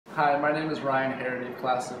Hi, my name is Ryan Harity,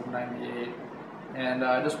 class of '98, and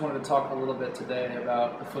I just wanted to talk a little bit today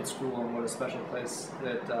about the Foote School and what a special place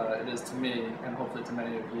it is to me and hopefully to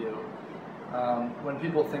many of you. When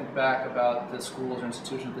people think back about the schools or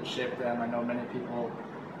institutions that shaped them, I know many people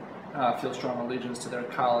feel strong allegiance to their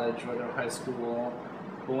college or their high school,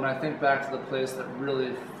 but when I think back to the place that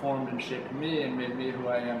really formed and shaped me and made me who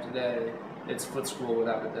I am today, it's Foote School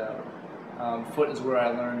without a doubt. Foote is where I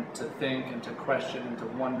learned to think and to question and to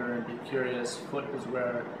wonder and be curious. Foote is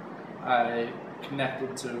where I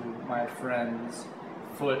connected to my friends.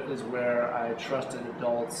 Foote is where I trusted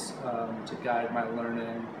adults to guide my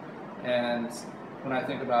learning. And when I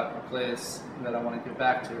think about a place that I want to give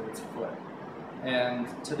back to, it's Foote. And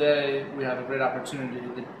today we have a great opportunity.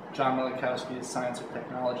 The John Milikowski's Science and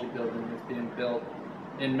Technology building is being built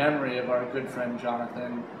in memory of our good friend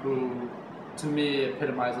Jonathan, who to me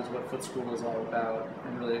epitomizes what Foote School is all about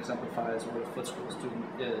and really exemplifies what a Foote School student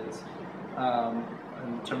is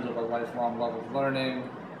in terms of a lifelong love of learning,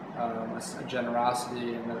 a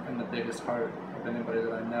generosity, and the biggest heart of anybody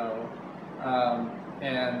that I know.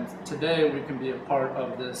 And today we can be a part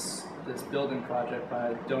of this building project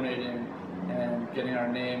by donating and getting our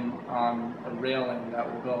name on a railing that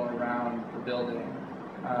will go around the building.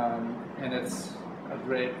 And it's a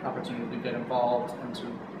great opportunity to get involved and to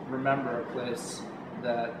remember a place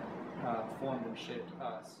that formed and shaped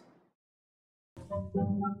us.